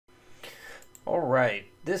Alright,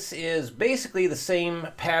 this is basically the same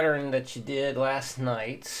pattern that you did last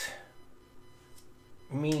night,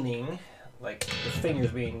 meaning, like, the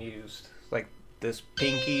fingers being used. Like this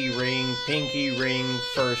pinky, ring,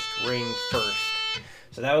 first, ring, first.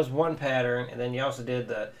 So that was one pattern, and then you also did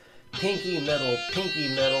the pinky, middle,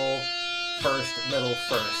 first, middle,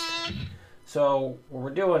 first. So what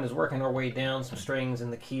we're doing is working our way down some strings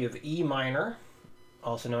in the key of E minor,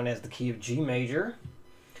 also known as the key of G major.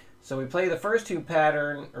 So we play the first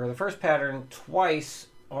pattern twice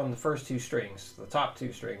on the first two strings, the top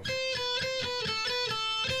two strings.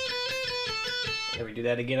 And we do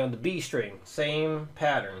that again on the B string, same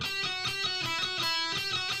pattern.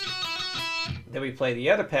 Then we play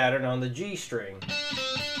the other pattern on the G string.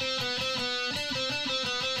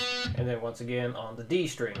 And then once again on the D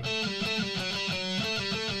string.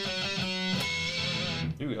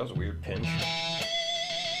 Ooh, that was a weird pinch.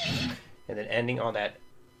 And then ending on that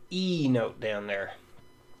E note down there.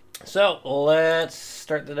 So let's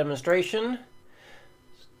start the demonstration.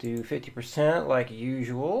 Let's do 50% like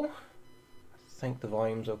usual. I think the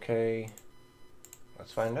volume's okay.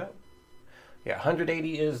 Let's find out. Yeah,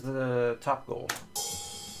 180 is the top goal.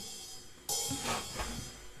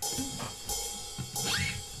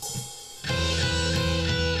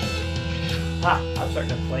 I'm starting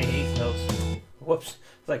to play eighth notes. Whoops.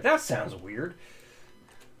 It's like, that sounds weird.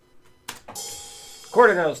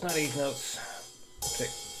 Quarter notes, not eighth notes. Click,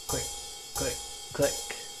 click, click, click.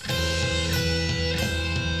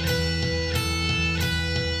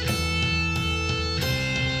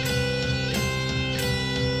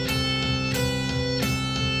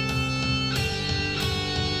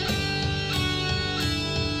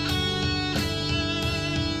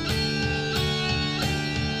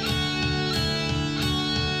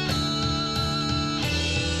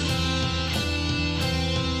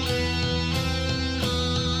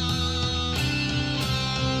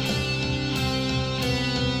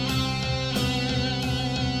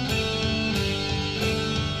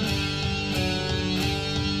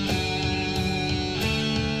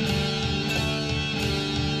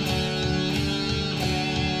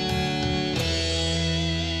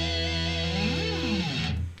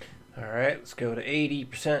 Alright, let's go to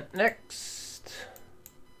 80% next.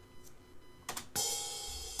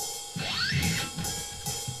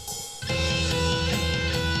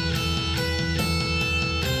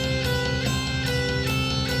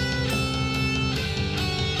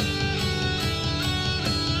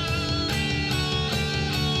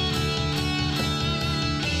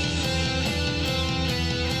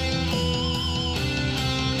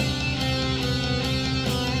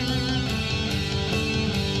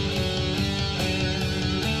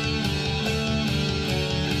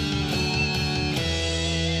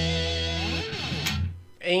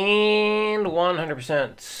 And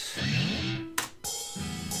 100%.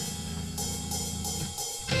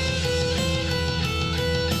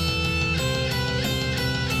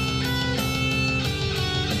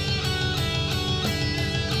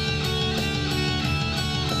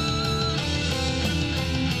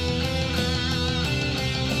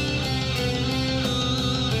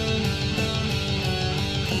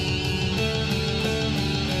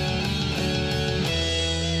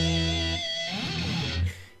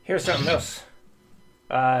 Here's something else,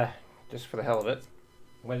 just for the hell of it.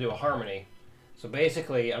 I'm going to do a harmony. So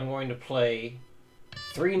basically, I'm going to play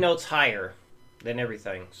 3 notes higher than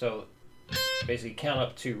everything. So basically, count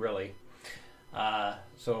up 2, really.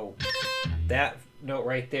 So that note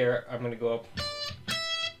right there, I'm going to go up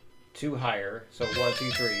 2 higher. So 1,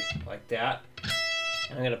 2, 3, like that.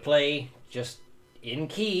 And I'm going to play just in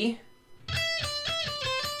key.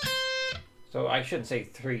 So I shouldn't say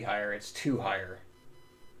 3 higher, it's 2 higher.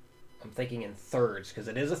 I'm thinking in thirds, because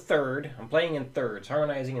it is a third. I'm playing in thirds,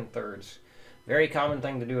 harmonizing in thirds. Very common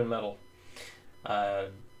thing to do in metal.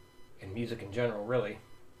 In music in general, really.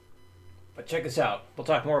 But check this out. We'll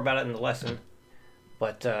talk more about it in the lesson.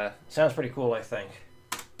 But sounds pretty cool, I think.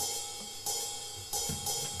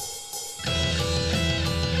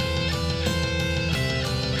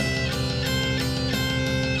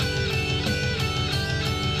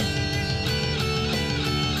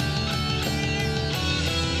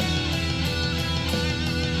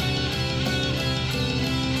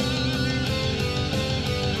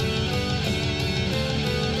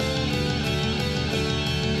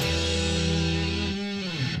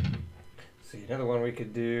 Another one we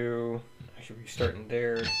could do, I should be starting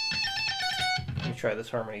there. Let me try this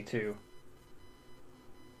harmony too.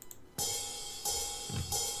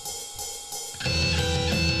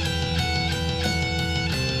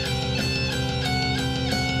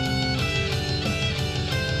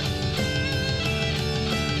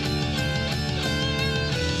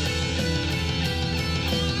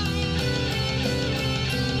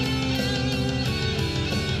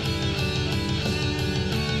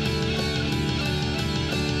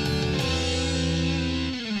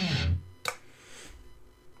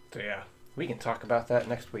 We can talk about that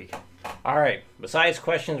next week. All right. Besides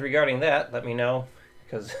questions regarding that, let me know,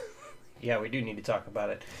 because yeah, we do need to talk about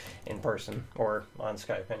it in person or on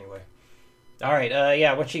Skype anyway. All right.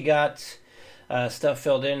 Yeah. Once you got stuff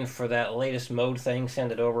filled in for that latest mode thing,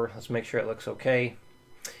 send it over. Let's make sure it looks okay.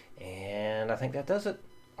 And I think that does it.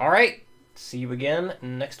 All right. See you again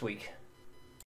next week.